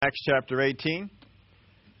Acts chapter 18.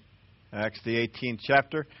 Acts the 18th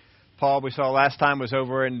chapter. Paul, we saw last time, was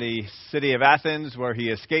over in the city of Athens where he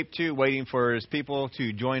escaped to, waiting for his people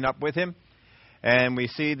to join up with him. And we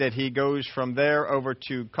see that he goes from there over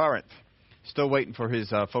to Corinth, still waiting for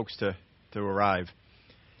his folks to arrive.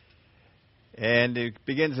 And it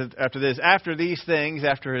begins after this. After these things,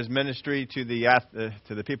 after his ministry to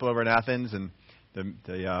the people over in Athens and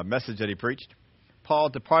the message that he preached, Paul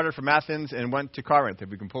departed from Athens and went to Corinth. If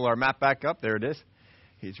we can pull our map back up, there it is.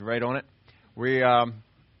 He's right on it. We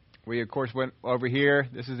of course went over here.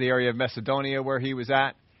 This is the area of Macedonia where he was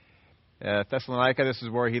at. Thessalonica, this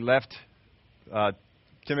is where he left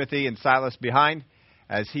Timothy and Silas behind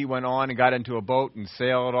as he went on and got into a boat and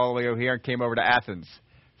sailed all the way over here and came over to Athens.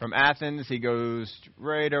 From Athens, he goes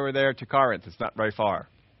right over there to Corinth. It's not very far.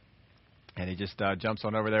 And he just jumps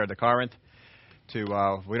on over there to Corinth. We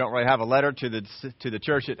don't really have a letter to the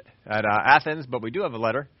church at Athens, but we do have a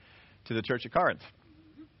letter to the church at Corinth.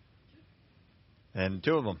 And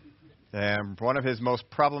two of them. And one of his most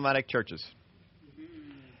problematic churches.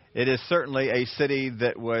 It is certainly a city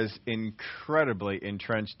that was incredibly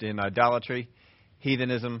entrenched in idolatry,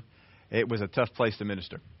 heathenism. It was a tough place to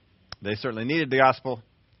minister. They certainly needed the gospel,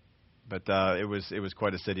 but it was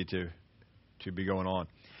quite a city to be going on.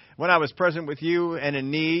 When I was present with you and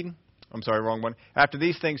in need... I'm sorry, wrong one. After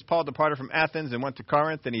these things, Paul departed from Athens and went to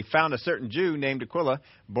Corinth, and he found a certain Jew named Aquila,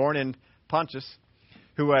 born in Pontus,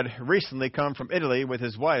 who had recently come from Italy with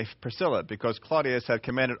his wife, Priscilla, because Claudius had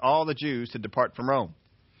commanded all the Jews to depart from Rome.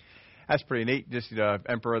 That's pretty neat, just the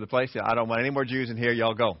emperor of the place. I don't want any more Jews in here,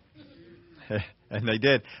 y'all go. And they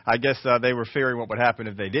did. I guess they were fearing what would happen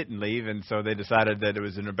if they didn't leave, and so they decided that it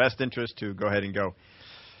was in their best interest to go ahead and go.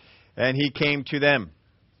 And he came to them.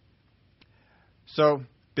 So...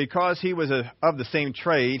 because he was of the same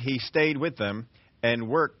trade, he stayed with them and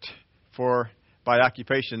worked by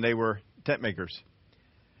occupation, they were tent makers.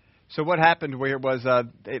 So what happened where it was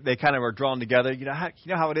they kind of were drawn together. You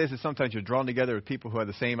know how it is that sometimes you're drawn together with people who have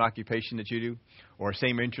the same occupation that you do or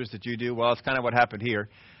same interest that you do? Well, it's kind of what happened here.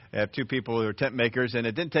 You have two people who are tent makers, and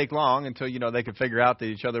it didn't take long until they could figure out that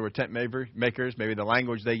each other were tent makers, maybe the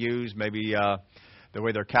language they used, maybe the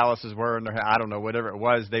way their calluses were, and I don't know, whatever it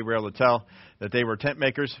was, they were able to tell that they were tent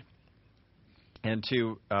makers. And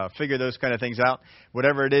to figure those kind of things out,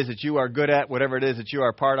 whatever it is that you are good at, whatever it is that you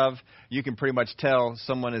are part of, you can pretty much tell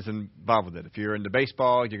someone is involved with it. If you're into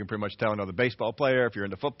baseball, you can pretty much tell another baseball player. If you're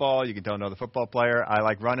into football, you can tell another football player. I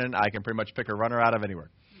like running. I can pretty much pick a runner out of anywhere.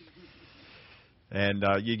 And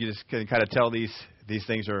you just can kind of tell these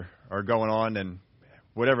things are going on, and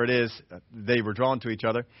whatever it is, they were drawn to each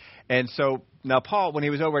other. And so now Paul, when he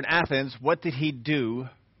was over in Athens, what did he do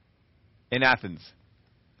in Athens?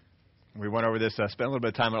 We went over this, spent a little bit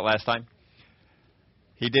of time on it last time.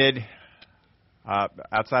 He did,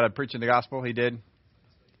 outside of preaching the gospel, he did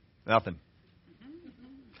nothing.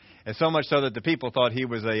 And so much so that the people thought he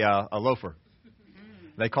was a loafer.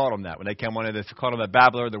 They called him that. When they came on, they called him a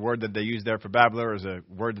babbler. The word that they used there for babbler is a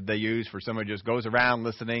word that they use for someone who just goes around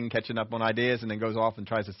listening, catching up on ideas, and then goes off and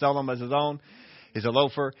tries to sell them as his own. He's a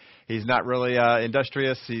loafer. He's not really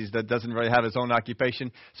industrious. That doesn't really have his own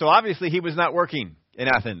occupation. So obviously he was not working in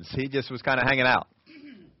Athens. He just was kind of hanging out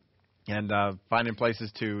and finding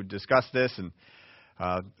places to discuss this. And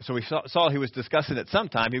so we saw he was discussing it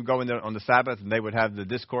sometime. He would go in there on the Sabbath and they would have the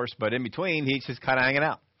discourse. But in between, he's just kind of hanging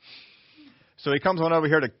out. So he comes on over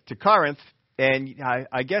here to Corinth. And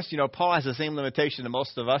I guess, Paul has the same limitation that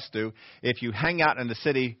most of us do. If you hang out in the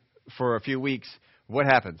city for a few weeks, what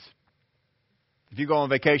happens? If you go on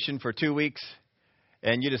vacation for 2 weeks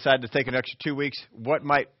and you decide to take an extra 2 weeks, what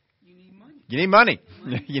might... You need money.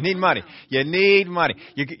 You need money. You need money.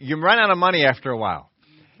 You run out of money after a while.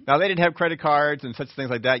 Now, they didn't have credit cards and such things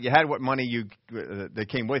like that. You had what money that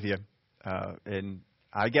came with you. And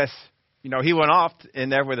I guess, he went off in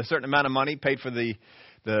there with a certain amount of money, paid for the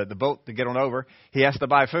boat to get on over. He has to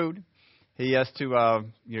buy food. He has to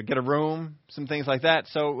get a room, some things like that.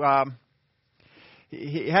 So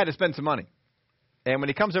he had to spend some money. And when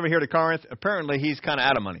he comes over here to Corinth, apparently he's kind of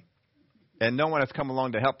out of money. And no one has come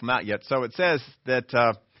along to help him out yet. So it says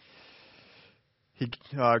that he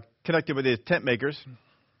connected with his tent makers.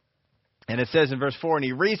 And it says in verse 4, and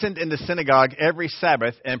he reasoned in the synagogue every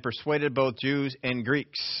Sabbath and persuaded both Jews and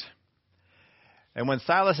Greeks. And when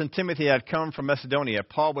Silas and Timothy had come from Macedonia,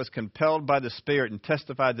 Paul was compelled by the Spirit and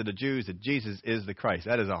testified to the Jews that Jesus is the Christ.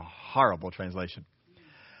 That is a horrible translation.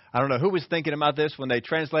 I don't know who was thinking about this when they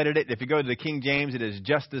translated it. If you go to the King James, it is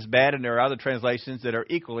just as bad, and there are other translations that are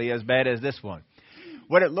equally as bad as this one.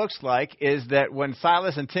 What it looks like is that when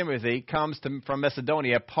Silas and Timothy comes from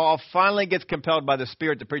Macedonia, Paul finally gets compelled by the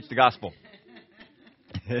Spirit to preach the gospel.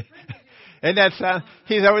 And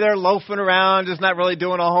he's over there loafing around, just not really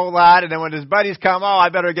doing a whole lot. And then when his buddies come, I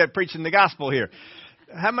better get preaching the gospel here.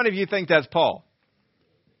 How many of you think that's Paul?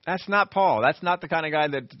 That's not Paul. That's not the kind of guy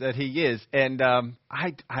that he is. And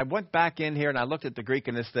I went back in here and I looked at the Greek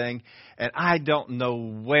in this thing, and I don't know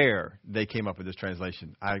where they came up with this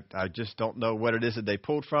translation. I just don't know what it is that they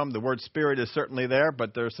pulled from. The word spirit is certainly there,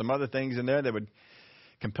 but there's some other things in there that would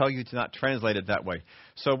compel you to not translate it that way.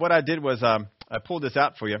 So what I did was I pulled this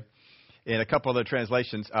out for you in a couple other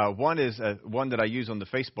translations. One is one that I use on the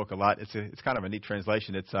Facebook a lot. It's kind of a neat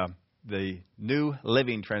translation. It's the New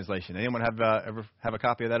Living Translation. Anyone ever have a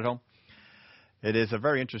copy of that at home? It is a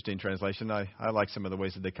very interesting translation. I like some of the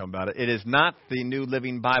ways that they come about it. It is not the New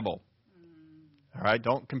Living Bible. All right,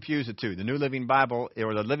 don't confuse the two. The New Living Bible,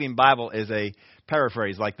 or the Living Bible, is a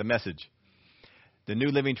paraphrase like the Message. The New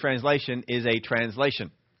Living Translation is a translation.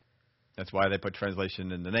 That's why they put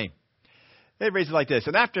translation in the name. It reads it like this.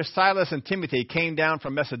 And after Silas and Timothy came down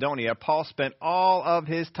from Macedonia, Paul spent all of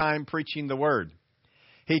his time preaching the word.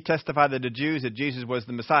 He testified to the Jews that Jesus was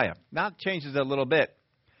the Messiah. Now it changes a little bit.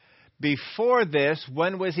 Before this,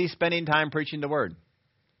 when was he spending time preaching the word?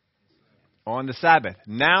 On the Sabbath.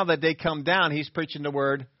 Now that they come down, he's preaching the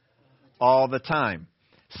word all the time.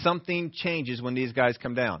 Something changes when these guys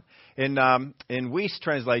come down. In Wuest's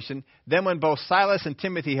translation, then when both Silas and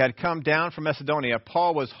Timothy had come down from Macedonia,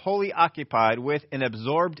 Paul was wholly occupied with and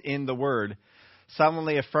absorbed in the word,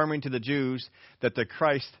 solemnly affirming to the Jews that the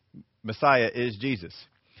Christ Messiah is Jesus.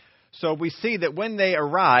 So we see that when they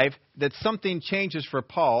arrive, that something changes for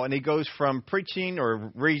Paul, and he goes from preaching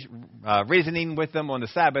or reasoning with them on the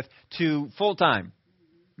Sabbath to full-time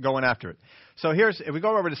going after it. So if we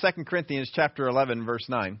go over to 2 Corinthians chapter 11, verse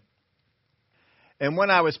 9. And when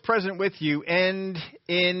I was present with you and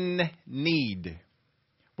in need.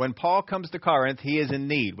 When Paul comes to Corinth, he is in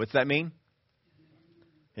need. What's that mean?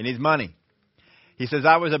 He needs money. He says,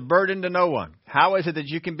 I was a burden to no one. How is it that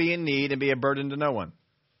you can be in need and be a burden to no one?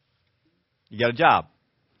 You got a job.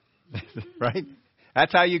 Right?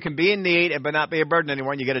 That's how you can be in need but not be a burden to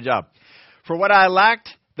anyone. You get a job. For what I lacked,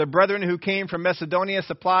 the brethren who came from Macedonia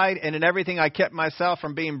supplied, and in everything I kept myself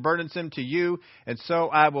from being burdensome to you, and so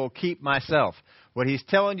I will keep myself. What he's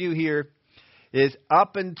telling you here is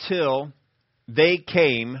up until they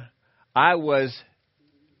came, I was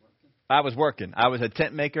working. I was a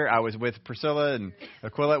tent maker. I was with Priscilla and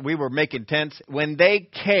Aquila. We were making tents. When they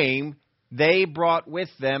came, they brought with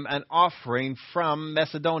them an offering from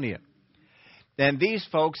Macedonia. And these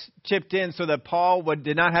folks chipped in so that Paul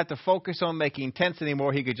did not have to focus on making tents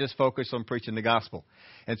anymore. He could just focus on preaching the gospel.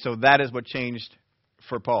 And so that is what changed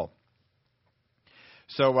for Paul.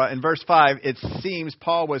 So in verse 5, it seems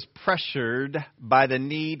Paul was pressured by the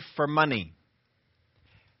need for money.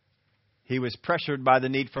 He was pressured by the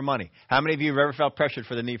need for money. How many of you have ever felt pressured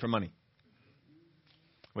for the need for money?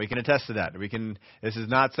 We can attest to that. This is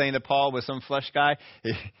not saying that Paul was some flesh guy.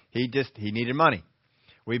 He needed money.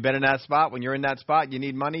 We've been in that spot. When you're in that spot, you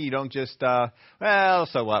need money. You don't just,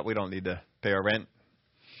 so what? We don't need to pay our rent,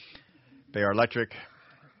 pay our electric.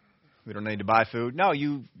 We don't need to buy food. No,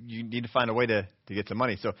 you need to find a way to get some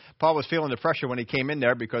money. So Paul was feeling the pressure when he came in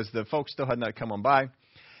there because the folks still had not come on by.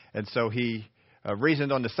 And so he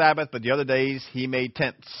reasoned on the Sabbath, but the other days he made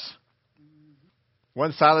tents.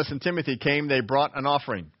 When Silas and Timothy came, they brought an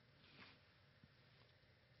offering.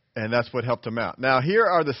 And that's what helped him out. Now, here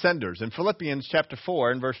are the senders. In Philippians chapter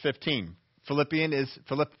 4 and verse 15. Philippi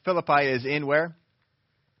is in where?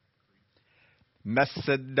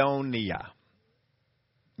 Macedonia.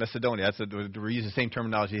 Macedonia. We use the same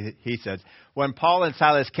terminology he says. When Paul and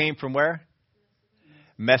Silas came from where?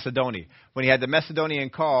 Macedonia. When he had the Macedonian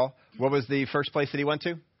call, what was the first place that he went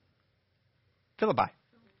to? Philippi.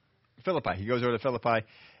 He goes over to Philippi.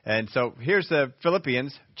 And so here's the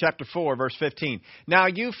Philippians chapter 4, verse 15. Now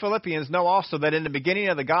you Philippians know also that in the beginning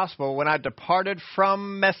of the gospel, when I departed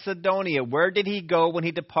from Macedonia, where did he go when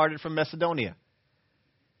he departed from Macedonia?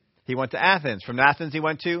 He went to Athens. From Athens he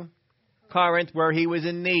went to Corinth, where he was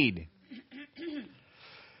in need.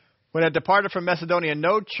 When I departed from Macedonia,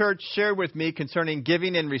 no church shared with me concerning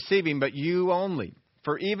giving and receiving, but you only.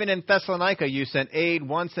 For even in Thessalonica you sent aid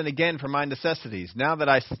once and again for my necessities. Not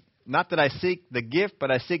that I seek the gift, but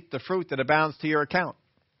I seek the fruit that abounds to your account.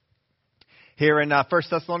 Here in 1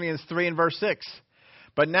 Thessalonians 3 and verse 6.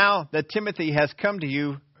 But now that Timothy has come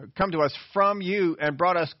to us from you and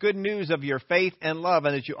brought us good news of your faith and love,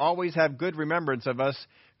 and that you always have good remembrance of us,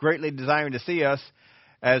 greatly desiring to see us,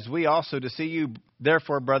 as we also to see you.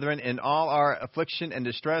 Therefore, brethren, in all our affliction and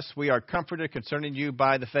distress, we are comforted concerning you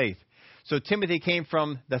by the faith. So Timothy came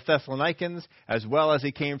from the Thessalonians as well as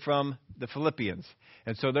he came from the Philippians.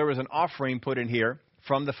 And so there was an offering put in here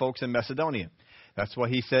from the folks in Macedonia. That's what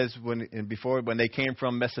he says when they came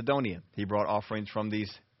from Macedonia. He brought offerings from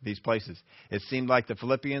these places. It seemed like the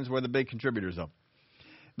Philippians were the big contributors, though.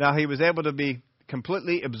 Now, he was able to be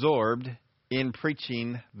completely absorbed in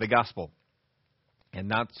preaching the gospel and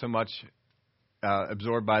not so much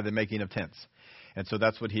absorbed by the making of tents. And so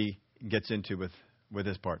that's what he gets into with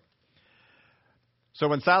this part. So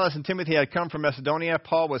when Silas and Timothy had come from Macedonia,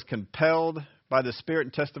 Paul was compelled by the Spirit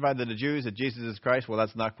and testified to the Jews that Jesus is Christ. Well,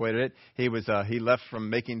 that's not quite it. He left from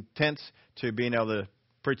making tents to being able to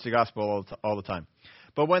preach the gospel all the time.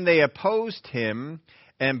 But when they opposed him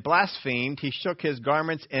and blasphemed, he shook his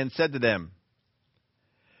garments and said to them,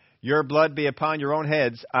 "Your blood be upon your own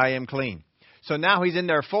heads. I am clean." So now he's in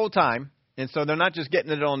there full time. And so they're not just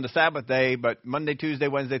getting it on the Sabbath day, but Monday, Tuesday,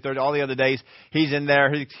 Wednesday, Thursday, all the other days, he's in there.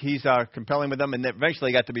 He's compelling with them. And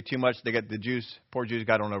eventually it got to be too much. Poor Jews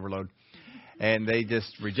got on overload. And they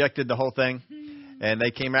just rejected the whole thing. And they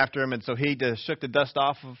came after him. And so he just shook the dust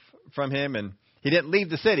off from him. And he didn't leave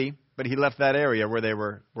the city, but he left that area where they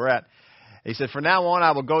were at. He said, "From now on,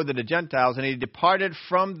 I will go to the Gentiles." And he departed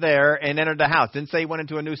from there and entered the house. Didn't say he went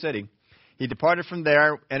into a new city. He departed from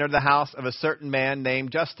there, entered the house of a certain man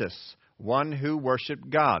named Justus, one who worshipped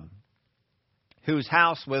God, whose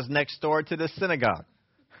house was next door to the synagogue.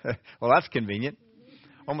 Well, that's convenient.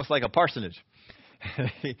 Almost like a parsonage.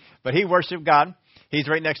 But he worshipped God. He's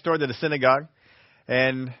right next door to the synagogue.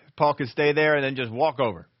 And Paul could stay there and then just walk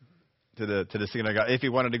over to the synagogue if he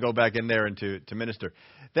wanted to go back in there and to minister.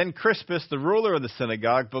 Then Crispus, the ruler of the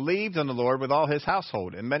synagogue, believed on the Lord with all his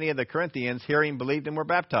household. And many of the Corinthians, hearing, believed and were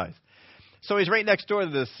baptized. So he's right next door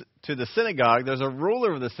to the synagogue. There's a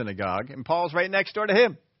ruler of the synagogue, and Paul's right next door to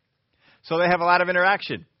him. So they have a lot of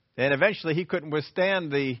interaction. And eventually he couldn't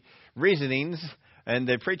withstand the reasonings and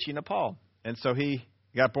the preaching of Paul. And so he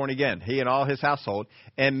got born again, he and all his household.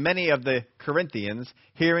 And many of the Corinthians,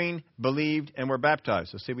 hearing, believed, and were baptized.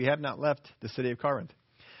 So see, we have not left the city of Corinth.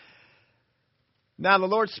 Now the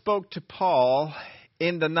Lord spoke to Paul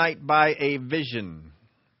in the night by a vision.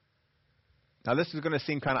 Now, this is going to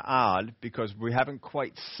seem kind of odd because we haven't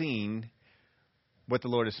quite seen what the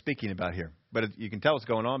Lord is speaking about here. But you can tell what's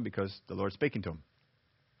going on because the Lord's speaking to him.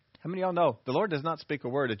 How many of y'all know the Lord does not speak a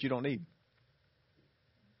word that you don't need?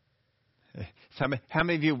 How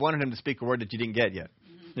many of you wanted him to speak a word that you didn't get yet?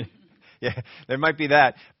 Yeah, there might be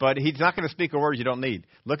that. But he's not going to speak a word you don't need.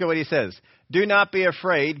 Look at what he says. "Do not be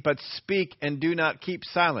afraid, but speak and do not keep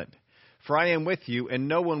silent. For I am with you, and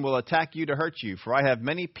no one will attack you to hurt you, for I have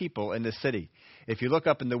many people in this city." If you look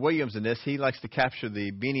up in the Williams in this, he likes to capture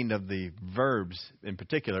the meaning of the verbs in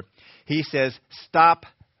particular. He says, "Stop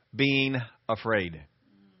being afraid,"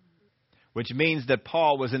 which means that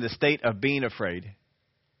Paul was in the state of being afraid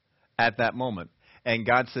at that moment. And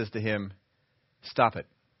God says to him, "Stop it."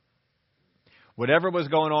 Whatever was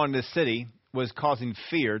going on in this city was causing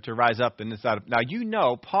fear to rise up in this side. Now, you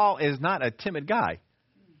know, Paul is not a timid guy.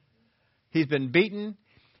 He's been beaten.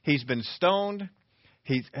 He's been stoned.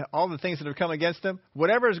 All the things that have come against him.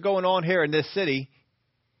 Whatever is going on here in this city,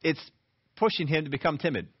 it's pushing him to become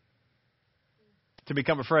timid, to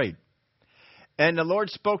become afraid. And the Lord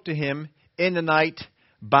spoke to him in the night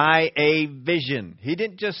by a vision. He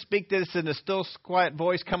didn't just speak this in a still, quiet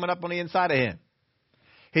voice coming up on the inside of him.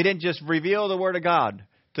 He didn't just reveal the word of God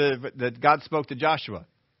that God spoke to Joshua.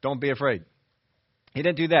 Don't be afraid. He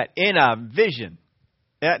didn't do that. In a vision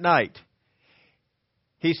at night.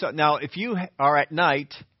 He saw. Now, if you are at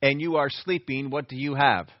night and you are sleeping, what do you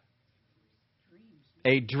have?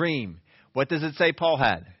 A dream. What does it say Paul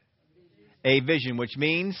had? A vision, which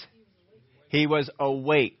means he was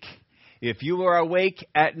awake. If you are awake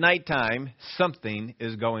at nighttime, something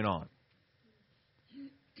is going on.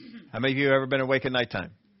 How many of you have ever been awake at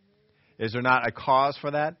nighttime? Is there not a cause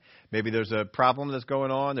for that? Maybe there's a problem that's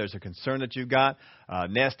going on. There's a concern that you've got. A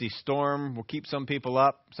nasty storm will keep some people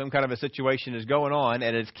up. Some kind of a situation is going on,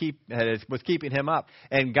 and it was keeping him up.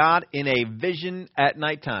 And God, in a vision at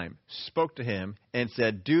nighttime, spoke to him and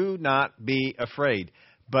said, "Do not be afraid,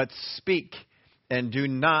 but speak, and do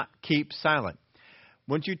not keep silent."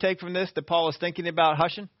 Wouldn't you take from this that Paul is thinking about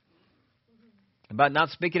hushing? About not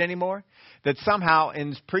speaking anymore? That somehow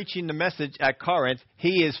in preaching the message at Corinth,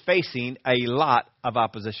 he is facing a lot of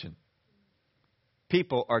opposition.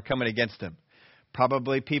 People are coming against him.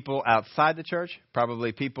 Probably people outside the church.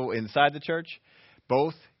 Probably people inside the church.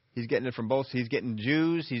 Both. He's getting it from both. He's getting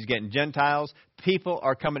Jews. He's getting Gentiles. People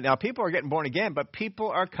are coming. Now, people are getting born again, but people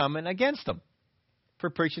are coming against him for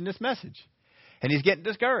preaching this message. And he's getting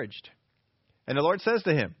discouraged. And the Lord says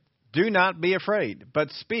to him, "Do not be afraid, but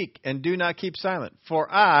speak and do not keep silent, for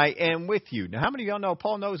I am with you." Now, how many of y'all know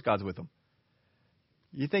Paul knows God's with him?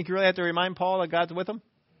 You think you really have to remind Paul that God's with him?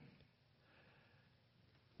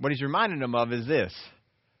 What he's reminding him of is this.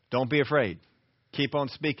 Don't be afraid. Keep on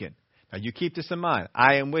speaking. Now, you keep this in mind.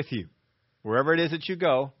 I am with you. Wherever it is that you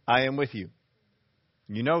go, I am with you.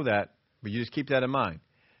 You know that, but you just keep that in mind.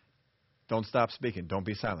 Don't stop speaking. Don't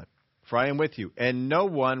be silent. For I am with you, and no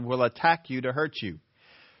one will attack you to hurt you.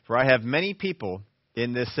 For I have many people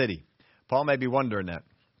in this city. Paul may be wondering that.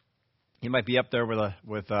 He might be up there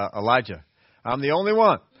with Elijah. I'm the only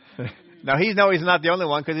one. Now, he's not the only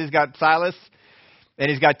one because he's got Silas and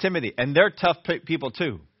he's got Timothy. And they're tough people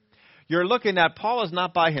too. You're looking at Paul is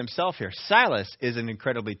not by himself here. Silas is an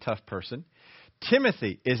incredibly tough person.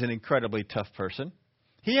 Timothy is an incredibly tough person.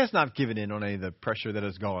 He has not given in on any of the pressure that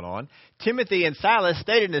is going on. Timothy and Silas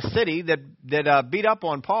stayed in a city that beat up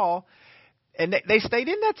on Paul, and they stayed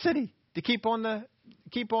in that city to keep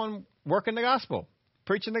on working the gospel,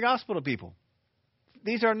 preaching the gospel to people.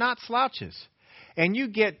 These are not slouches. And you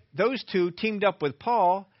get those two teamed up with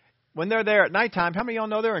Paul when they're there at nighttime. How many of y'all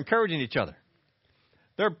know they're encouraging each other?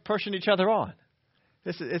 They're pushing each other on.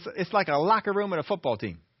 It's like a locker room at a football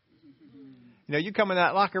team. You know, you come in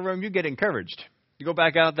that locker room, you get encouraged. You go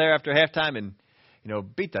back out there after halftime and,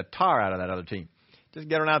 beat the tar out of that other team. Just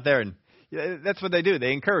get on out there and that's what they do.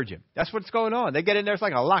 They encourage you. That's what's going on. They get in there. It's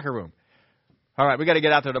like a locker room. All right, we got to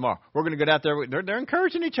get out there tomorrow. We're going to get out there. They're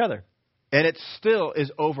encouraging each other. And it still is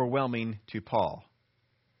overwhelming to Paul.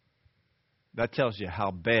 That tells you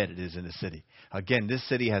how bad it is in the city. Again, this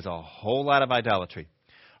city has a whole lot of idolatry,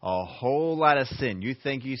 a whole lot of sin. You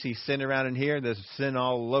think you see sin around in here? There's sin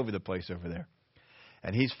all over the place over there.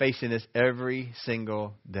 And he's facing this every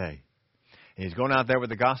single day. And he's going out there with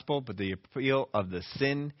the gospel, but the appeal of the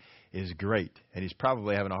sin is great. And he's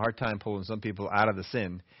probably having a hard time pulling some people out of the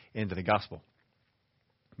sin into the gospel.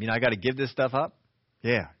 I got to give this stuff up?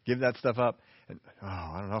 Yeah, give that stuff up. And,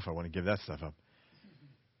 I don't know if I want to give that stuff up.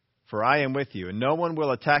 For I am with you, and no one will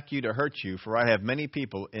attack you to hurt you, for I have many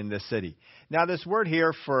people in this city. Now, this word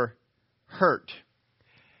here for hurt,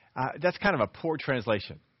 that's kind of a poor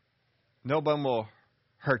translation. No one will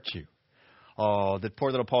hurt you. Oh, did poor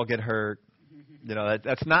little Paul get hurt?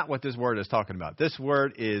 That's not what this word is talking about. This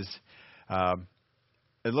word is a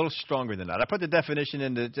little stronger than that. I put the definition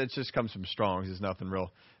in. It just comes from Strong's. It's nothing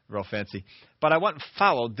real fancy. But I went and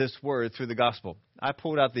followed this word through the gospel. I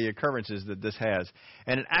pulled out the occurrences that this has.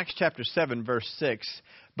 And in Acts chapter 7, verse 6,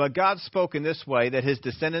 but God spoke in this way, that his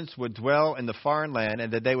descendants would dwell in the foreign land,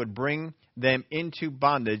 and that they would bring them into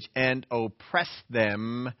bondage and oppress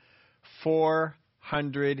them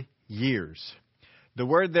 400 years. The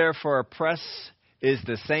word there for oppress is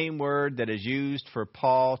the same word that is used for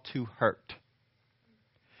Paul to hurt.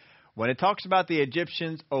 When it talks about the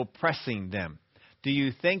Egyptians oppressing them, do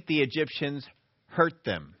you think the Egyptians hurt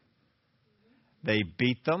them? They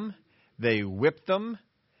beat them. They whipped them.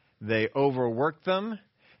 They overworked them.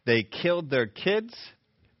 They killed their kids.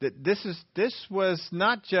 This was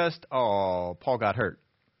not just, Paul got hurt.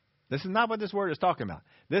 This is not what this word is talking about.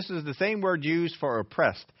 This is the same word used for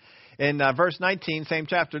oppressed. In verse 19, same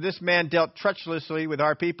chapter, this man dealt treacherously with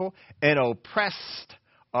our people and oppressed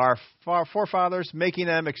our forefathers, making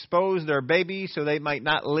them expose their babies so they might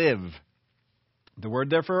not live. The word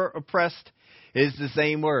there for oppressed is the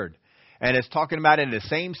same word. And it's talking about in the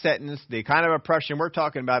same sentence, the kind of oppression we're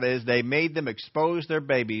talking about is they made them expose their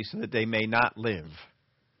babies so that they may not live.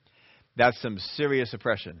 That's some serious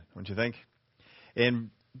oppression, don't you think?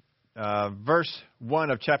 In verse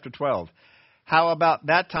 1 of chapter 12, how about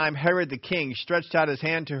that time Herod the king stretched out his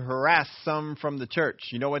hand to harass some from the church?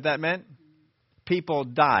 You know what that meant? People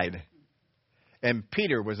died. And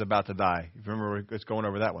Peter was about to die. Remember, it's going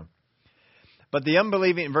over that one. But the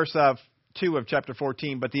unbelieving, verse 2 of chapter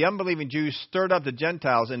 14, but the unbelieving Jews stirred up the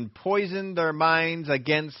Gentiles and poisoned their minds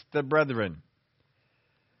against the brethren.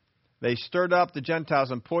 They stirred up the Gentiles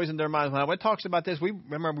and poisoned their minds. Now, when it talks about this, we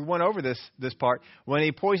went over this part. When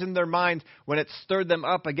he poisoned their minds, when it stirred them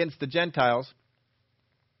up against the Gentiles,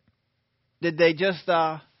 did they just,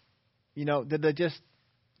 throw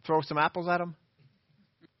some apples at them?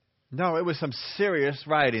 No, it was some serious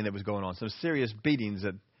rioting that was going on, some serious beatings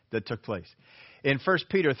that took place. In 1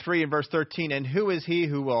 Peter 3 and verse 13, and who is he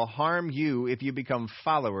who will harm you if you become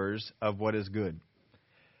followers of what is good?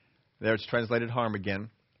 There it's translated harm again.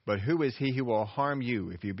 But who is he who will harm you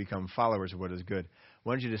if you become followers of what is good? I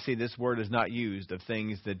want you to see this word is not used of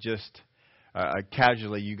things that just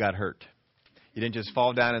casually you got hurt. You didn't just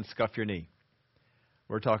fall down and scuff your knee.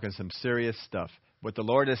 We're talking some serious stuff. What the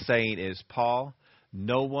Lord is saying is, Paul,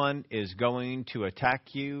 no one is going to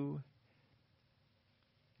attack you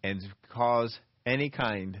and cause any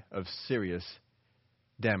kind of serious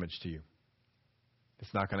damage to you.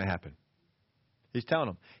 It's not going to happen. He's telling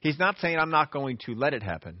them. He's not saying, I'm not going to let it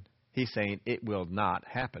happen. He's saying, it will not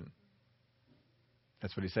happen.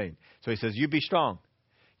 That's what he's saying. So he says, you be strong.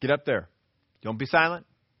 Get up there. Don't be silent.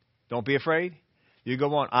 Don't be afraid. You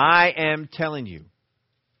go on. I am telling you.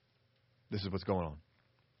 This is what's going on.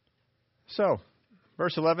 So,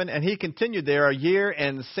 verse 11, and he continued there 1 year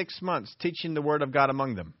and 6 months, teaching the word of God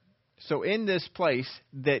among them. So in this place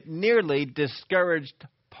that nearly discouraged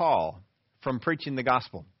Paul from preaching the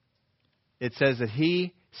gospel, it says that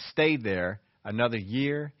he stayed there another 1.5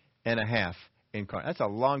 years in Corinth. That's a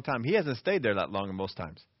long time. He hasn't stayed there that long in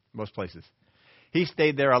most places. He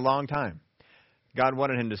stayed there a long time. God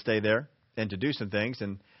wanted him to stay there and to do some things,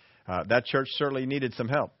 and that church certainly needed some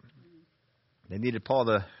help. They needed Paul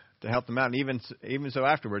to help them out, and even so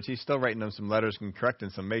afterwards, he's still writing them some letters and correcting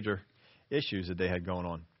some major issues that they had going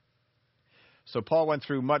on. So Paul went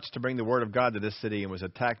through much to bring the word of God to this city and was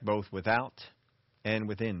attacked both without and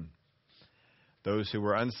within. Those who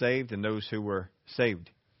were unsaved and those who were saved.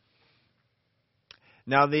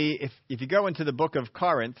 Now, if you go into the book of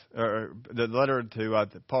Corinth, or the letter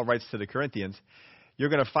that Paul writes to the Corinthians, you're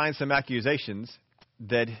going to find some accusations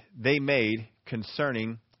that they made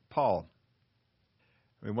concerning Paul.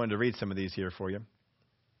 We wanted to read some of these here for you.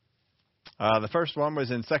 The first one was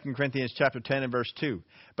in 2 Corinthians chapter 10 and verse 2.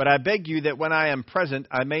 But I beg you that when I am present,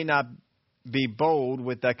 I may not be bold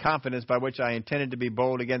with the confidence by which I intended to be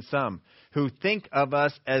bold against some, who think of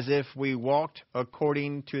us as if we walked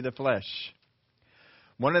according to the flesh.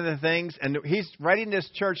 One of the things, and he's writing this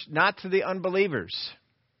church not to the unbelievers,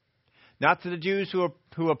 not to the Jews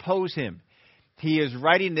who oppose him. He is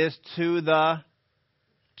writing this to the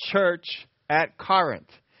church at Corinth.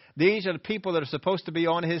 These are the people that are supposed to be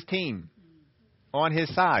on his team, on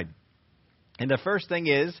his side. And the first thing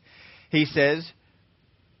is, he says,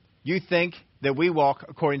 you think that we walk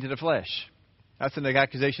according to the flesh. That's an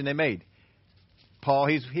accusation they made. Paul,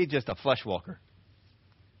 he's just a flesh walker.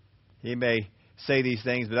 He may say these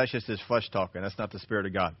things, but that's just his flesh talking. That's not the Spirit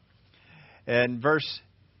of God. And verse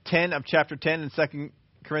 10 of chapter 10 in 2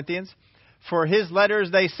 Corinthians, for his letters,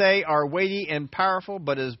 they say, are weighty and powerful,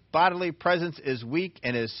 but his bodily presence is weak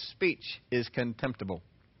and his speech is contemptible.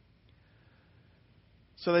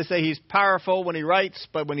 So they say he's powerful when he writes,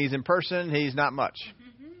 but when he's in person, he's not much.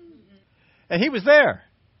 And he was there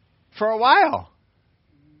for a while.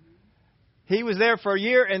 He was there for 1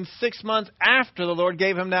 year and 6 months after the Lord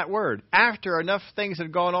gave him that word. After enough things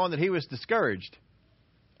had gone on that he was discouraged.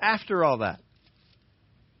 After all that.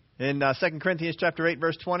 In 2 Corinthians chapter 8,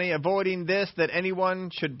 verse 20, avoiding this, that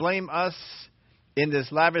anyone should blame us in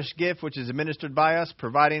this lavish gift which is administered by us,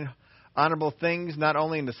 providing honorable things not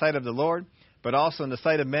only in the sight of the Lord, but also in the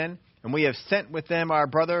sight of men. And we have sent with them our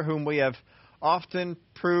brother, whom we have often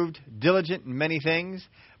proved diligent in many things,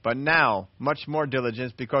 but now much more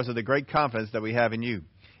diligence because of the great confidence that we have in you.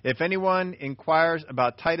 If anyone inquires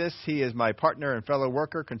about Titus, he is my partner and fellow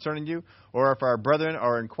worker concerning you, or if our brethren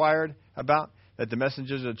are inquired about, that the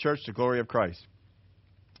messengers of the church, the glory of Christ.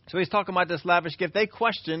 So he's talking about this lavish gift. They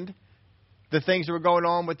questioned the things that were going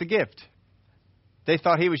on with the gift. They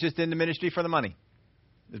thought he was just in the ministry for the money.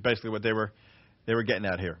 Is basically what they were getting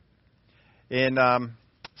at here. In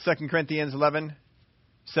 2 Corinthians 11,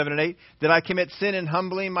 7 and 8, did I commit sin in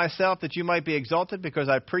humbling myself that you might be exalted because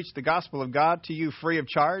I preached the gospel of God to you free of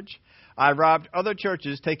charge? I robbed other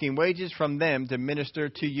churches, taking wages from them to minister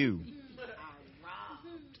to you.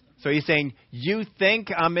 So he's saying, you think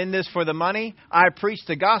I'm in this for the money? I preached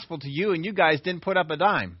the gospel to you and you guys didn't put up a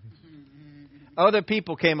dime. Other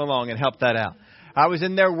people came along and helped that out. I was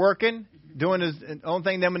in there working, doing his own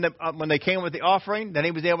thing. Then when they came with the offering, then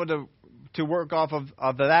he was able to work off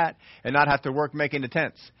of that and not have to work making the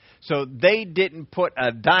tents. So they didn't put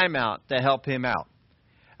a dime out to help him out.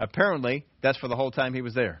 Apparently, that's for the whole time he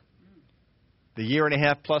was there. The 1.5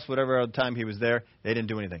 years plus whatever other time he was there, they didn't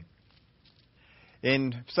do anything.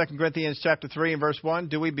 In 2 Corinthians chapter 3 and verse 1,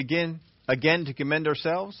 do we begin again to commend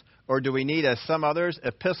ourselves? Or do we need, as some others,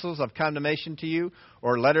 epistles of condemnation to you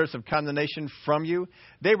or letters of condemnation from you?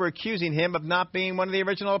 They were accusing him of not being one of the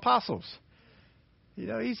original apostles. You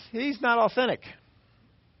know, he's not authentic.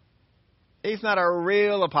 He's not a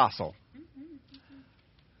real apostle.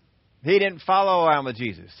 He didn't follow around with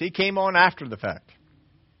Jesus. He came on after the fact.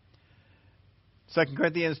 2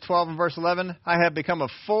 Corinthians 12 and verse 11, I have become a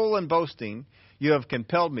fool in boasting. You have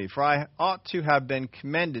compelled me, for I ought to have been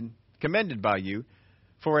commended by you.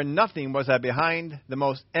 For in nothing was I behind the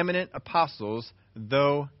most eminent apostles,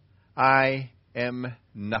 though I am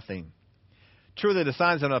nothing. Truly the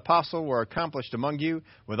signs of an apostle were accomplished among you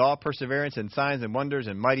with all perseverance and signs and wonders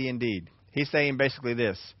and mighty indeed. He's saying basically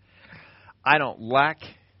this, I don't lack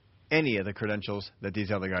any of the credentials that these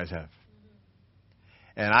other guys have.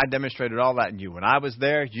 And I demonstrated all that in you. When I was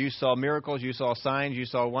there, you saw miracles, you saw signs, you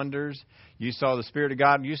saw wonders, you saw the Spirit of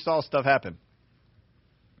God, you saw stuff happen.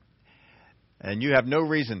 And you have no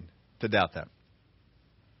reason to doubt that.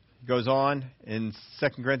 It goes on in 2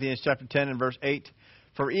 Corinthians chapter 10 and verse 8.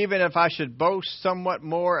 For even if I should boast somewhat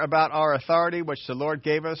more about our authority, which the Lord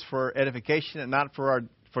gave us for edification and not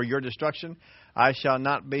for your destruction, I shall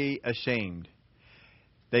not be ashamed.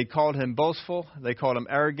 They called him boastful, they called him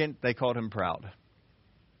arrogant, they called him proud.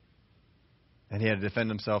 And he had to defend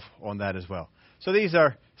himself on that as well. So these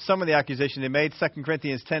are some of the accusations they made. 2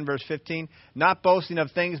 Corinthians 10, verse 15. Not boasting of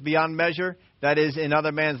things beyond measure, that is, in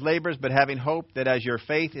other man's labors, but having hope that as your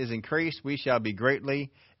faith is increased, we shall be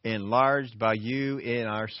greatly enlarged by you in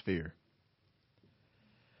our sphere.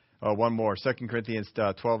 Oh, one more. 2 Corinthians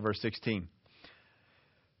 12, verse 16.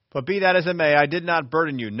 But be that as it may, I did not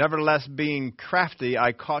burden you. Nevertheless, being crafty,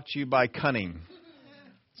 I caught you by cunning.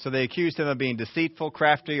 So they accused him of being deceitful,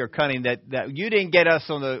 crafty, or cunning. That you didn't get us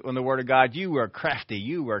on the Word of God. You were crafty.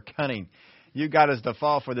 You were cunning. You got us to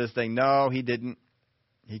fall for this thing. No, he didn't.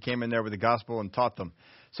 He came in there with the gospel and taught them.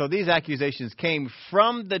 So these accusations came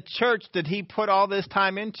from the church that he put all this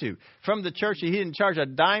time into. From the church that he didn't charge a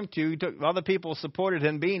dime to. He took, other people supported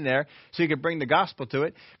him being there so he could bring the gospel to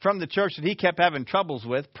it. From the church that he kept having problems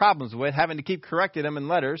with, having to keep correcting him in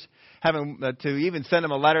letters, having to even send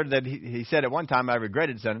him a letter that he said at one time I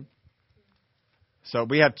regretted sending. So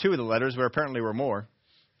we have two of the letters where apparently were more.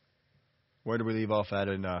 Where do we leave off at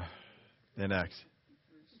in Acts?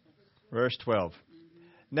 Verse 12.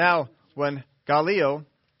 Now, when Gallio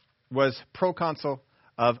was proconsul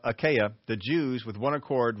of Achaia, the Jews with one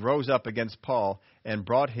accord rose up against Paul and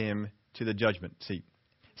brought him to the judgment seat,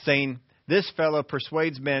 saying, this fellow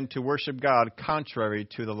persuades men to worship God contrary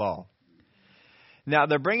to the law. Now,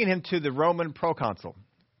 they're bringing him to the Roman proconsul.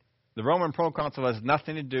 The Roman proconsul has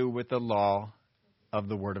nothing to do with the law of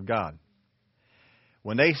the Word of God.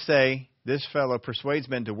 When they say, this fellow persuades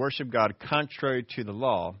men to worship God contrary to the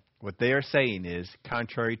law, what they are saying is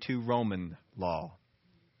contrary to Roman law.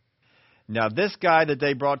 Now, this guy that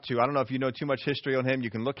they brought to, I don't know if you know too much history on him.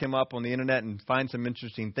 You can look him up on the internet and find some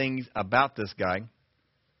interesting things about this guy.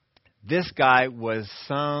 This guy was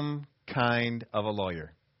some kind of a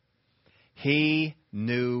lawyer. He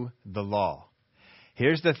knew the law.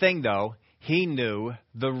 Here's the thing, though. He knew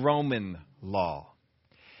the Roman law.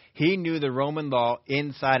 He knew the Roman law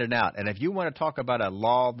inside and out. And if you want to talk about a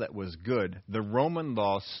law that was good, the Roman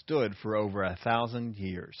law stood for over 1,000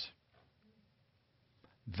 years.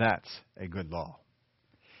 That's a good law.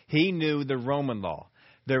 He knew the Roman law.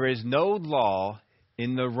 There is no law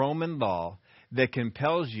in the Roman law that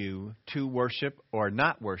compels you to worship or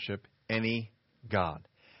not worship any god.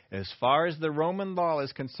 As far as the Roman law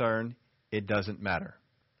is concerned, it doesn't matter.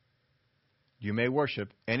 You may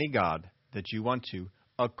worship any god that you want to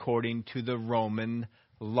according to the Roman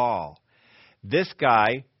law. This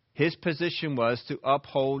guy, his position was to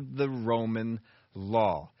uphold the Roman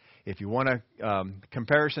law. If you want a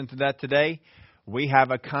comparison to that today, we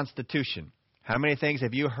have a constitution. How many things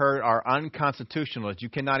have you heard are unconstitutional that you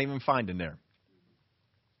cannot even find in there?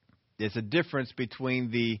 There's a difference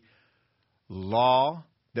between the law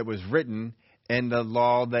that was written and the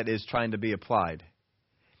law that is trying to be applied.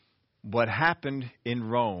 What happened in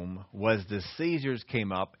Rome was the Caesars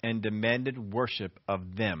came up and demanded worship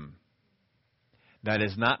of them. That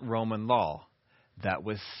is not Roman law. That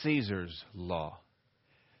was Caesar's law.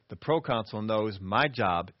 The proconsul knows my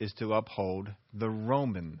job is to uphold the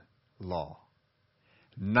Roman law,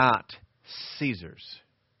 not Caesar's.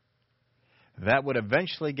 That would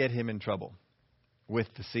eventually get him in trouble with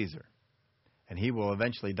the Caesar, and he will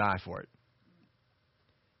eventually die for it.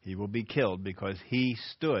 He will be killed because he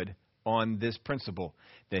stood on this principle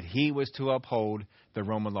that he was to uphold the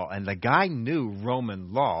Roman law. And the guy knew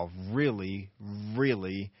Roman law really,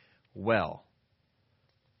 really well.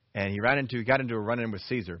 And he got into a run-in with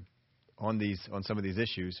Caesar on some of these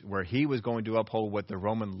issues where he was going to uphold what the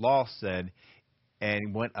Roman law said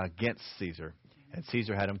and went against Caesar. And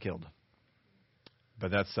Caesar had him killed.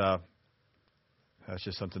 But that's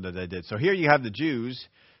just something that they did. So here you have the Jews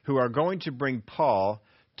who are going to bring Paul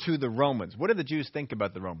to the Romans. What do the Jews think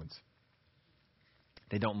about the Romans?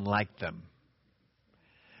 They don't like them.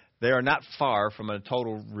 They are not far from a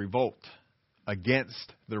total revolt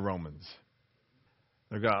against the Romans.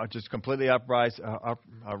 They're going to just completely rise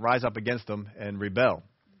up against them and rebel.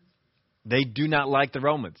 They do not like the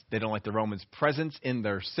Romans. They don't like the Romans' presence in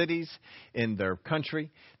their cities, in their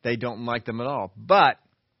country. They don't like them at all. But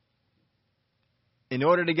in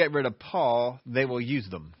order to get rid of Paul, they will use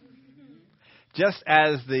them. Just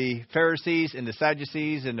as the Pharisees and the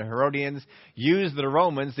Sadducees and the Herodians used the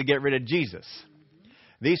Romans to get rid of Jesus.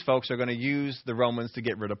 These folks are going to use the Romans to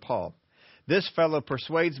get rid of Paul. This fellow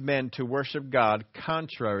persuades men to worship God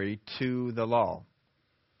contrary to the law.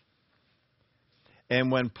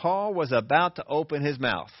 And when Paul was about to open his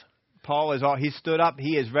mouth, he stood up.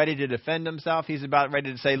 He is ready to defend himself. He's about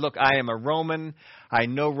ready to say, look, I am a Roman. I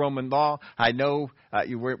know Roman law. I know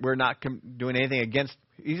we're not doing anything against.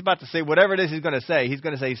 He's about to say whatever it is he's going to say. He's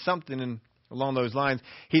going to say something along those lines.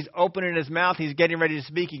 He's opening his mouth. He's getting ready to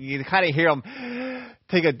speak. You can kind of hear him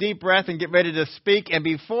take a deep breath and get ready to speak. And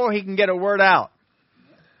before he can get a word out,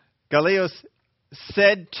 Gallio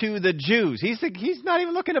said to the Jews, he's not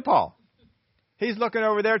even looking at Paul. He's looking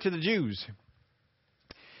over there to the Jews.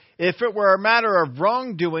 If it were a matter of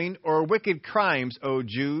wrongdoing or wicked crimes, O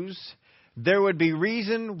Jews, there would be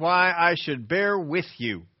reason why I should bear with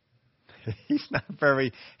you. He's not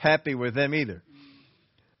very happy with them either.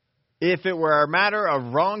 If it were a matter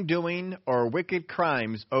of wrongdoing or wicked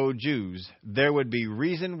crimes, O Jews, there would be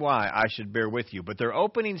reason why I should bear with you. But their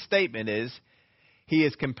opening statement is, he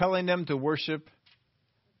is compelling them to worship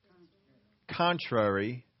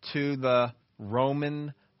contrary to the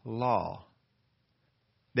Roman law.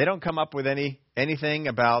 They don't come up with anything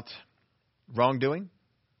about wrongdoing,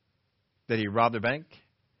 that he robbed a bank,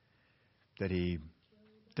 that he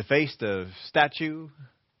defaced a statue,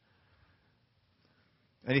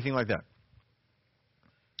 anything like that.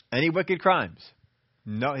 Any wicked crimes.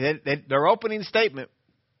 No, their opening statement,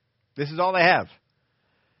 this is all they have.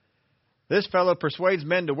 This fellow persuades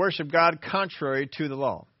men to worship God contrary to the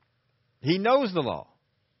law. He knows the law.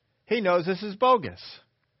 He knows this is bogus.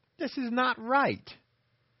 This is not right.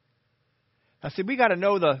 I said, we got to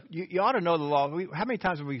know you ought to know the law. How many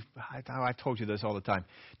times have I told you this all the time.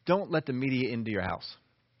 Don't let the media into your house.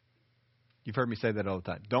 You've heard me say that all the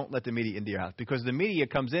time. Don't let the media into your house. Because the media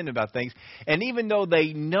comes in about things, and even though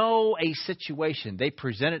they know a situation, they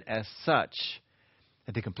present it as such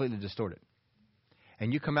that they completely distort it.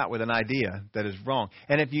 And you come out with an idea that is wrong.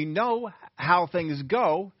 And if you know how things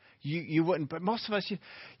go, you wouldn't. But most of us,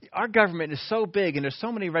 our government is so big, and there's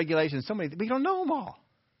so many regulations, we don't know them all.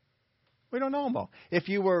 We don't know them all. If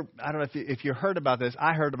you were, I don't know if you heard about this.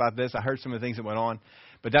 I heard about this. I heard some of the things that went on.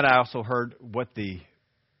 But then I also heard what the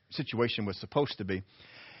situation was supposed to be.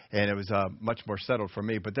 And it was much more settled for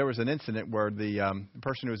me. But there was an incident where the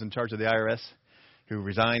person who was in charge of the IRS, who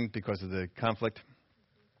resigned because of the conflict,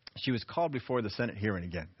 she was called before the Senate hearing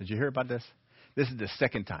again. Did you hear about this? This is the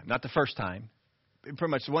second time, not the first time. It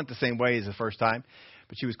pretty much went the same way as the first time.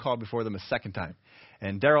 But she was called before them a second time.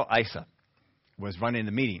 And Darrell Issa was running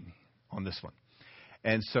the meeting on this one.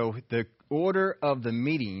 And so the order of the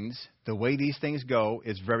meetings, the way these things go,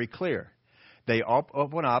 is very clear. They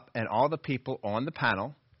open up, and all the people on the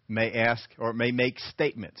panel may ask or may make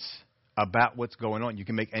statements about what's going on. You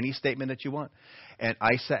can make any statement that you want. And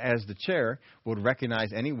Issa, as the chair, would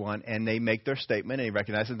recognize anyone, and they make their statement, and he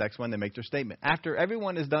recognizes the next one, they make their statement. After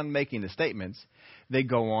everyone is done making the statements, they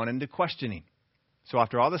go on into questioning. So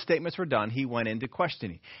after all the statements were done, he went into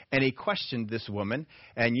questioning. And he questioned this woman,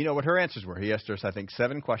 and you know what her answers were. He asked her, I think,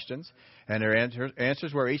 7 questions, and her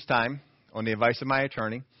answers were each time, on the advice of my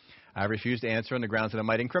attorney, I refused to answer on the grounds that it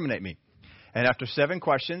might incriminate me. And after 7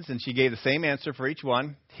 questions, and she gave the same answer for each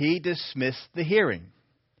one, he dismissed the hearing.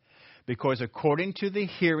 Because according to the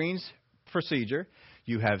hearing's procedure,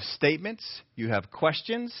 you have statements, you have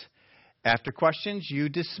questions. After questions, you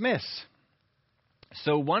dismiss.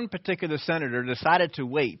 So one particular senator decided to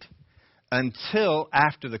wait until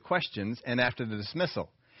after the questions and after the dismissal.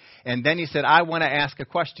 And then he said, I want to ask a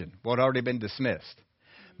question. Well, it had already been dismissed.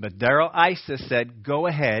 But Darrell Issa said, go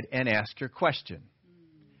ahead and ask your question.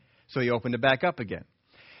 So he opened it back up again.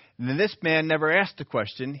 And then this man never asked a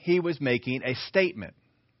question. He was making a statement.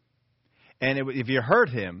 And if you heard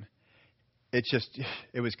him, it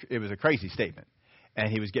was a crazy statement. And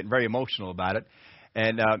he was getting very emotional about it.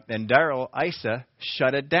 And Darrell Issa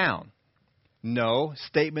shut it down. No,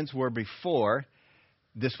 statements were before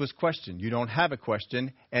this was questioned. You don't have a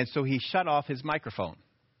question. And so he shut off his microphone.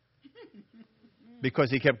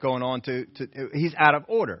 Because he kept going on he's out of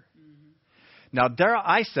order. Now, Darrell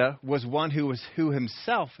Issa was one who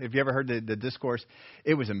himself, if you ever heard the discourse,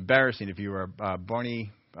 it was embarrassing if you were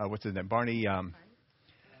Barney, what's his name? Barney,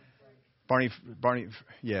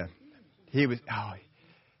 yeah. He was,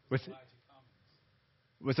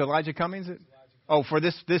 was Elijah Cummings? Oh, for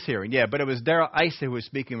this hearing, yeah. But it was Darrell Issa who was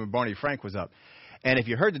speaking when Barney Frank was up. And if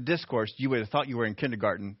you heard the discourse, you would have thought you were in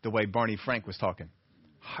kindergarten the way Barney Frank was talking.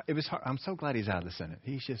 It was hard. I'm so glad he's out of the Senate.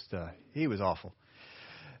 He's just, he was awful.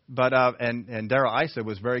 But, and Darrell Issa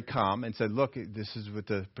was very calm and said, look, this is what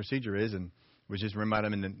the procedure is. And we just remind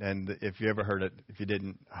him. And if you ever heard it, if you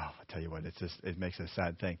didn't, I'll tell you what, it makes a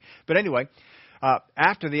sad thing. But anyway,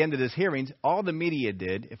 After the end of this hearings, all the media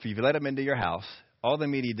did, if you let him into your house, all the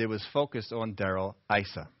media did was focus on Darrell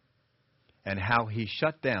Issa and how he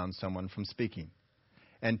shut down someone from speaking,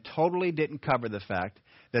 and totally didn't cover the fact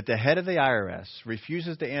that the head of the IRS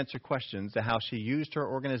refuses to answer questions to how she used her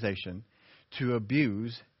organization to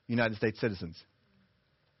abuse United States citizens.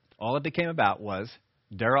 All it became about was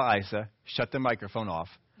Darrell Issa shut the microphone off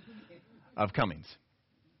of Cummings.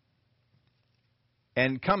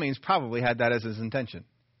 And Cummings probably had that as his intention.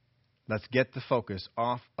 Let's get the focus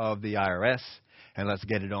off of the IRS and let's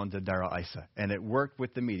get it on to Darrell Issa. And it worked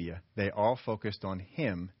with the media. They all focused on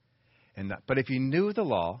him. But if you knew the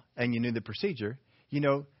law and you knew the procedure, you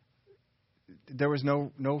know there was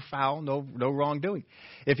no foul, no wrongdoing.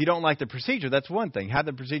 If you don't like the procedure, that's one thing. Have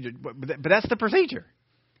the procedure, but that's the procedure.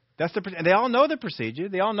 And they all know the procedure.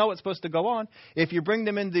 They all know what's supposed to go on. If you bring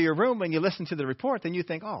them into your room and you listen to the report, then you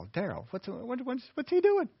think, oh, Darrell, what's he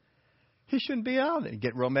doing? He shouldn't be out. And you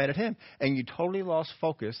get real mad at him. And you totally lost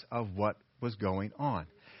focus of what was going on.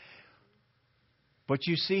 What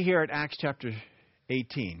you see here at Acts chapter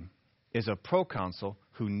 18 is a proconsul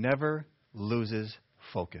who never loses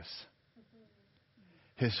focus.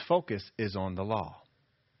 His focus is on the law.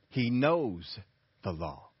 He knows the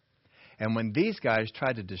law. And when these guys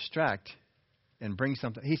try to distract and bring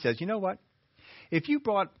something, he says, you know what? If you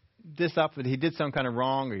brought this up that he did some kind of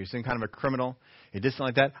wrong or you're some kind of a criminal, he did something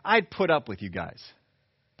like that, I'd put up with you guys.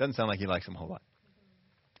 Doesn't sound like he likes them a whole lot.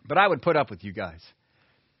 But I would put up with you guys.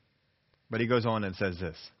 But he goes on and says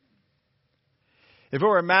this. If it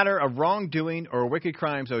were a matter of wrongdoing or wicked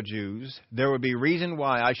crimes, O Jews, there would be reason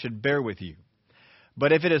why I should bear with you.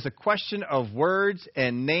 But if it is a question of words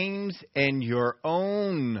and names and your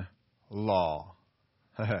own law.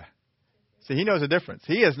 See, he knows the difference.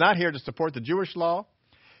 He is not here to support the Jewish law.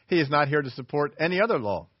 He is not here to support any other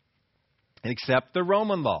law except the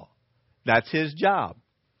Roman law. That's his job.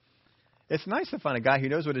 It's nice to find a guy who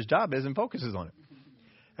knows what his job is and focuses on it.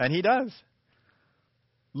 And he does.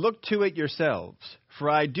 Look to it yourselves, for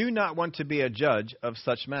I do not want to be a judge of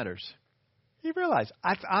such matters. You realize,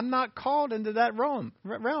 I'm not called into that realm.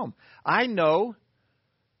 I know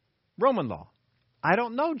Roman law. I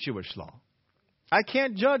don't know Jewish law. I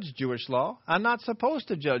can't judge Jewish law. I'm not supposed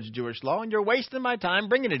to judge Jewish law, and you're wasting my time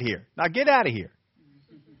bringing it here. Now get out of here.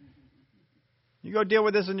 You go deal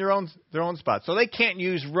with this in their own spot. So they can't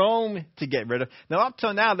use Rome to get rid of. Now, up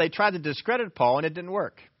till now, they tried to discredit Paul, and it didn't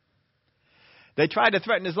work. They tried to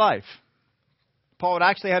threaten his life. Paul had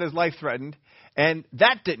actually had his life threatened, and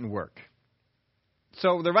that didn't work.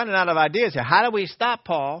 So they're running out of ideas here. How do we stop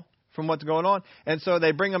Paul from what's going on? And so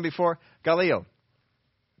they bring him before Gallio.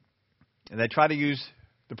 And they try to use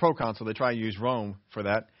the proconsul. They try to use Rome for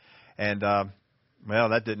that. And,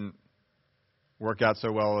 that didn't work out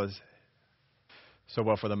so well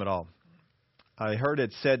for them at all. I heard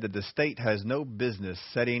it said that the state has no business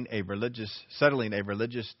settling a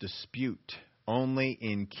religious dispute, only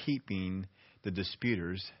in keeping the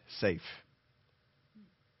disputers safe.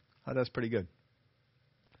 Oh, that's pretty good.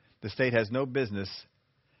 The state has no business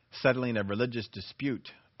settling a religious dispute,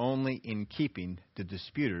 only in keeping the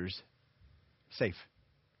disputers safe.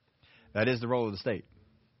 That is the role of the state.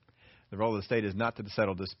 The role of the state is not to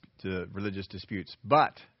settle religious disputes.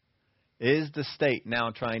 But is the state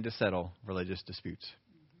now trying to settle religious disputes?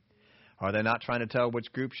 Are they not trying to tell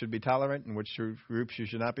which group should be tolerant and which groups you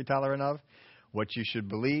should not be tolerant of? What you should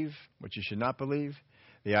believe, what you should not believe?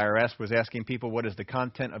 The IRS was asking people, what is the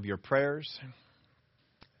content of your prayers?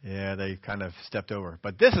 Yeah, they kind of stepped over.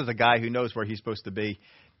 But this is a guy who knows where he's supposed to be,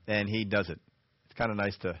 and he does it. It's kind of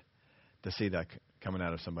nice to see that coming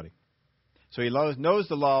out of somebody. So he knows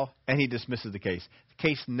the law, and he dismisses the case. The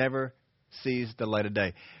case never sees the light of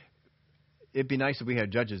day. It'd be nice if we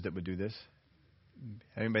had judges that would do this.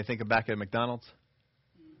 Anybody think back at McDonald's?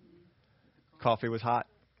 Coffee was hot.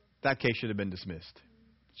 That case should have been dismissed.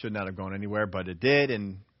 Should not have gone anywhere, but it did,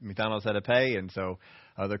 and McDonald's had to pay, and so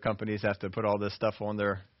other companies have to put all this stuff on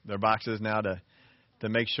their boxes now to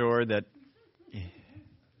make sure that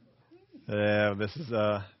this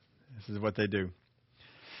is what they do.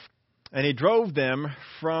 And he drove them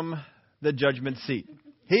from the judgment seat.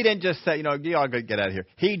 He didn't just say, you all get out of here.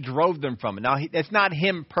 He drove them from it. Now, it's not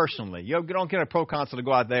him personally. You don't get a proconsul to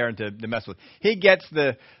go out there and to mess with. He gets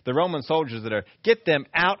the Roman soldiers that are, get them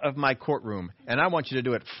out of my courtroom, and I want you to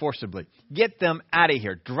do it forcibly. Get them out of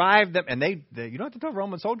here. Drive them. And they you don't have to tell a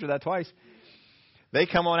Roman soldier that twice. They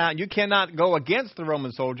come on out. You cannot go against the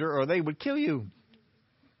Roman soldier or they would kill you.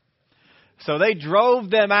 So they drove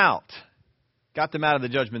them out, got them out of the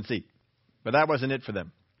judgment seat. But that wasn't it for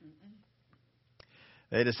them.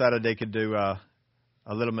 They decided they could do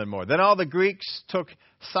A little bit more. Then all the Greeks took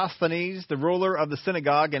Sosthenes, the ruler of the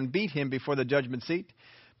synagogue, and beat him before the judgment seat.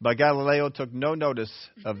 But Galileo took no notice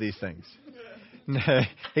of these things.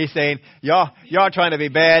 He's saying, y'all trying to be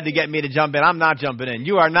bad to get me to jump in. I'm not jumping in.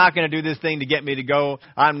 You are not going to do this thing to get me to go.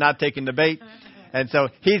 I'm not taking the bait. And so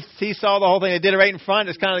he saw the whole thing. They did it right in front.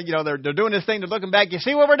 It's kind of, they're doing this thing. They're looking back. You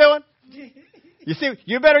see what we're doing? You see,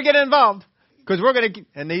 you better get involved because we're going to.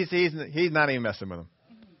 And he's not even messing with them.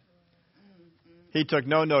 He took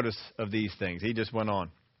no notice of these things. He just went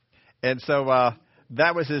on. And so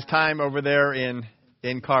that was his time over there in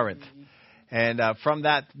Corinth. And from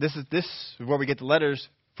that, this is where we get the letters,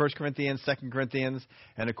 1 Corinthians, 2 Corinthians,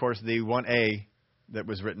 and, of course, the 1A that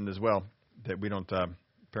was written as well that we don't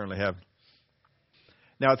apparently have.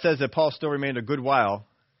 Now, it says that Paul still remained a good while,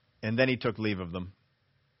 and then he took leave of them.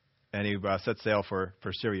 And he set sail for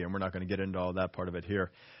Syria, and we're not going to get into all that part of it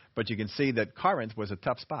here. But you can see that Corinth was a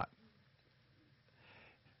tough spot.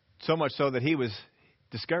 So much so that he was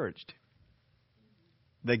discouraged.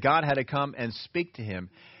 That God had to come and speak to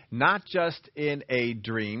him, not just in a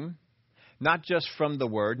dream, not just from the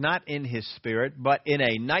Word, not in his spirit, but in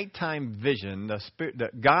a nighttime vision. The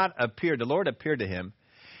Lord appeared to him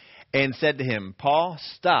and said to him, Paul,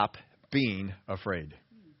 stop being afraid.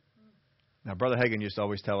 Now, Brother Hagin used to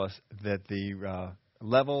always tell us that the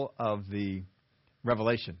level of the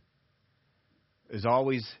revelation is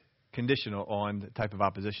always conditional on the type of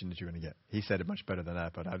opposition that you're going to get. He said it much better than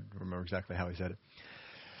that, but I don't remember exactly how he said it.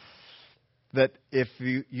 That if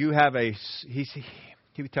you have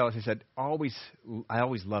he would tell us, he said, I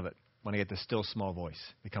always love it when I get this still small voice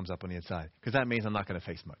that comes up on the inside, because that means I'm not going to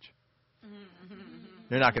face much.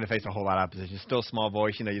 You're not going to face a whole lot of opposition. Still small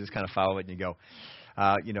voice, you just kind of follow it and you go.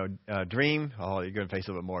 Dream, you're going to face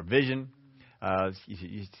a little bit more. Vision,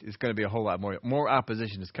 it's going to be a whole lot more. More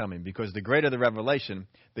opposition is coming, because the greater the revelation,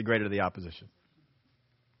 the greater the opposition.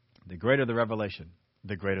 The greater the revelation,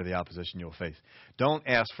 the greater the opposition you'll face. Don't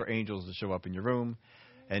ask for angels to show up in your room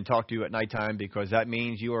and talk to you at nighttime, because that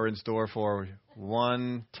means you are in store for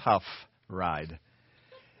one tough ride.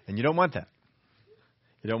 And you don't want that.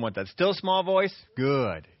 You don't want that. Still small voice?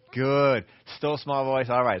 Good. Still small voice?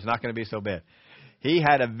 All right, it's not going to be so bad. He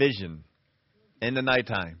had a vision in the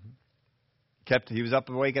nighttime. He was up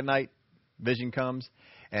awake at night. Vision comes,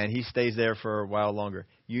 and he stays there for a while longer.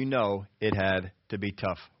 You know it had to be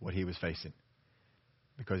tough what he was facing,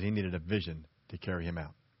 because he needed a vision to carry him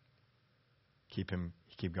out. Keep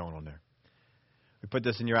going on there. We put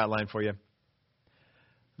this in your outline for you.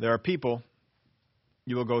 There are people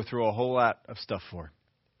you will go through a whole lot of stuff for,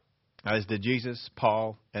 as did Jesus,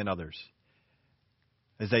 Paul, and others.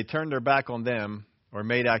 As they turned their back on them or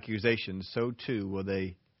made accusations, so too will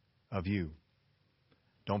they of you.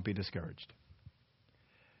 Don't be discouraged.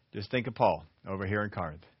 Just think of Paul over here in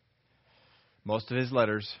Corinth. Most of his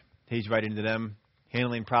letters, he's writing to them,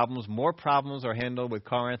 handling problems. More problems are handled with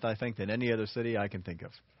Corinth, I think, than any other city I can think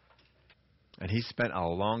of. And he spent a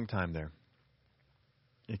long time there.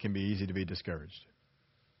 It can be easy to be discouraged.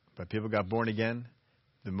 But people got born again.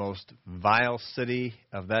 The most vile city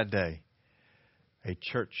of that day, a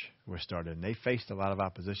church was started. And they faced a lot of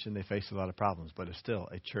opposition. They faced a lot of problems. But still,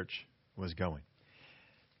 a church was going.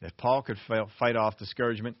 If Paul could fight off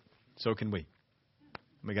discouragement, so can we.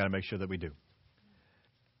 We got to make sure that we do.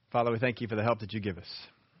 Father, we thank you for the help that you give us.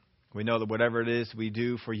 We know that whatever it is we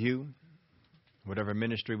do for you, whatever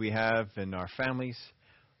ministry we have in our families,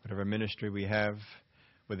 whatever ministry we have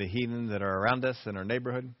with the heathen that are around us in our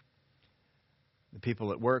neighborhood, the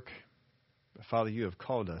people at work, but Father, you have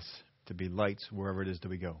called us to be lights wherever it is that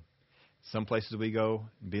we go. Some places we go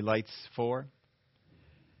and be lights for,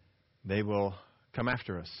 they will come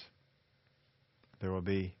after us. There will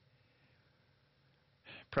be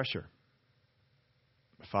pressure.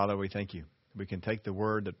 Father, we thank you. We can take the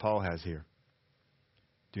word that Paul has here.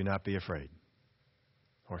 Do not be afraid.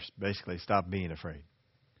 Or basically, stop being afraid.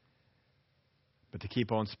 But to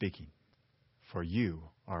keep on speaking, for you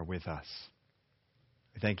are with us.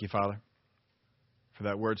 We thank you, Father, for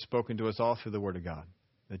that word spoken to us all through the Word of God,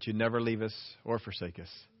 that you never leave us or forsake us,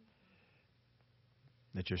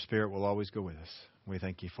 that your Spirit will always go with us. We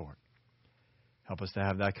thank you for it. Help us to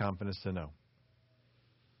have that confidence to know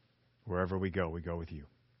wherever we go with you.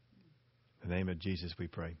 In the name of Jesus we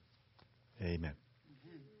pray. Amen.